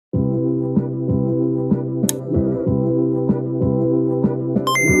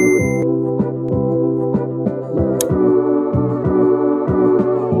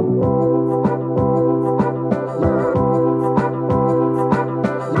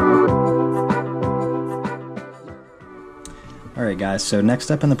Alright guys, so next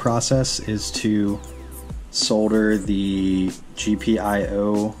step in the process is to solder the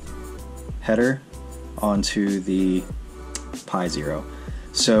gpio header onto the PiZero.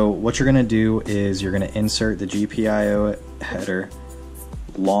 So what you're going to do is you're going to insert the gpio header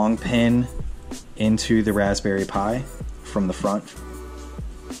long pin into the Raspberry Pi from the front.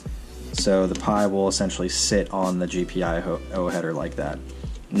 So the Pi will essentially sit on the gpio header like that.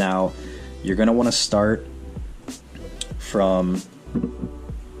 Now you're going to want to start from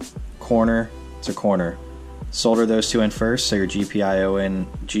corner to corner. Solder those two in first so your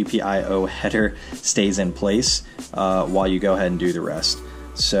GPIO header stays in place while you go ahead and do the rest.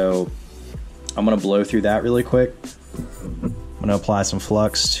 So I'm going to blow through that really quick. I'm going to apply some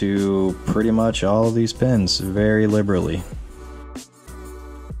flux to pretty much all of these pins very liberally.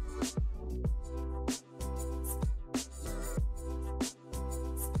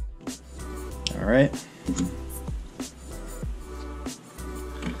 Alright.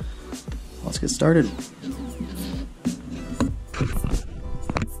 Let's get started.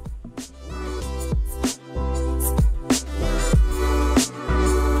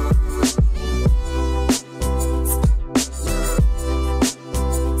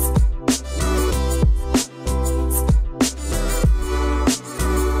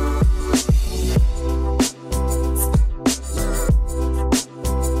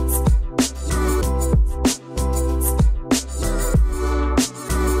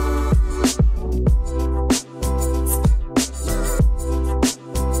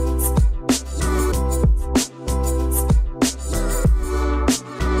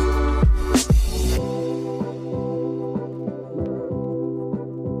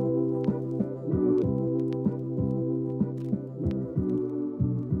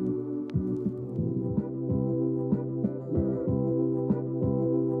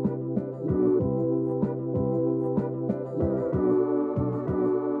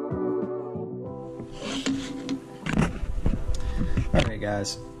 Alright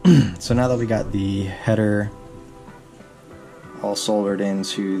guys, so now that we got the header all soldered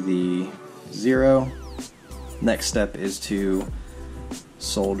into the Zero, next step is to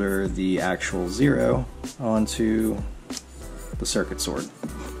solder the actual Zero onto the circuit sword.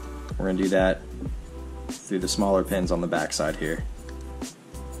 We're going to do that through the smaller pins on the back side here.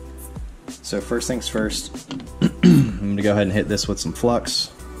 So first things first, I'm going to go ahead and hit this with some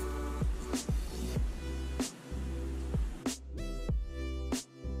flux.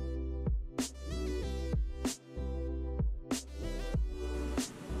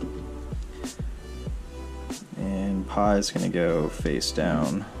 Pi is going to go face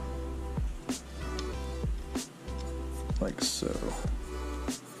down like so.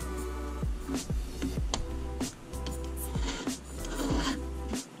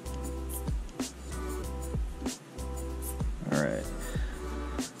 Alright,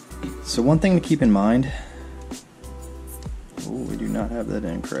 so one thing to keep in mind, we do not have that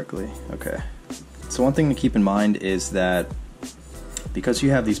in correctly. Okay, so one thing to keep in mind is that because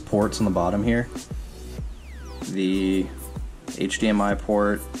you have these ports on the bottom here, the HDMI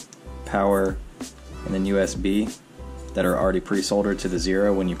port, power, and then USB that are already pre-soldered to the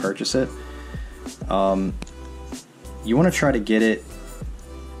Zero when you purchase it, you want to try to get it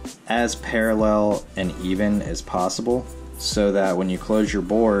as parallel and even as possible so that when you close your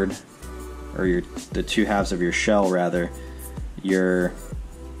board, or the two halves of your shell rather, your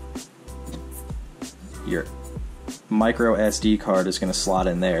micro SD card is going to slot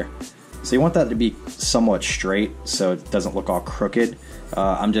in there. So you want that to be somewhat straight so it doesn't look all crooked.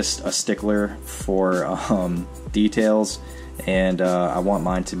 I'm just a stickler for details, and I want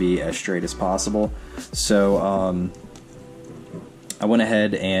mine to be as straight as possible. So I went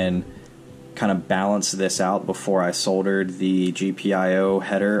ahead and kind of balanced this out before I soldered the GPIO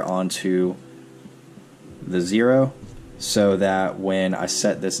header onto the Zero, so that when I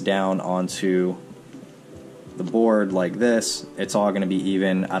set this down onto the board like this, it's all going to be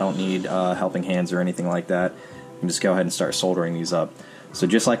even. I don't need helping hands or anything like that. I can just go ahead and start soldering these up. So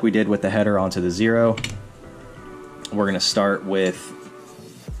just like we did with the header onto the Zero, we're going to start with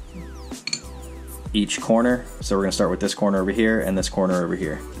each corner. So we're going to start with this corner over here and this corner over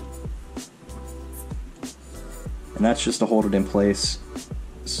here. And that's just to hold it in place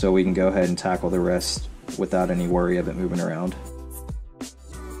so we can go ahead and tackle the rest without any worry of it moving around.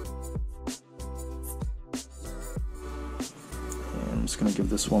 I'm just going to give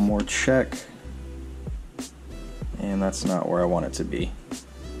this one more check, and that's not where I want it to be.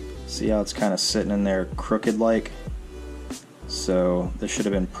 See how it's kind of sitting in there crooked like? So this should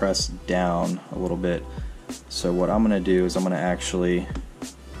have been pressed down a little bit. So what I'm going to do is I'm going to actually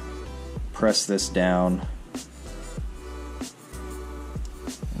press this down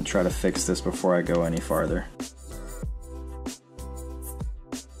try to fix this before I go any farther.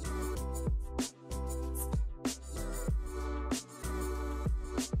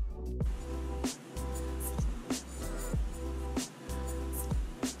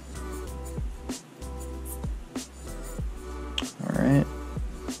 Alright,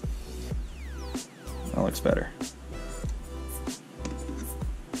 that looks better.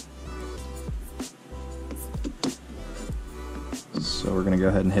 So we're going to go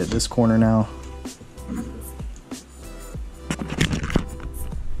ahead and hit this corner now.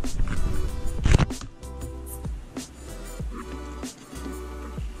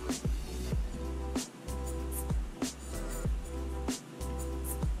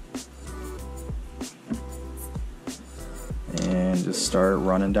 And just start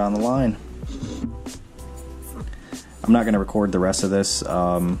running down the line. I'm not going to record the rest of this,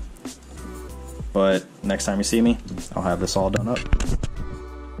 but next time you see me, I'll have this all done up.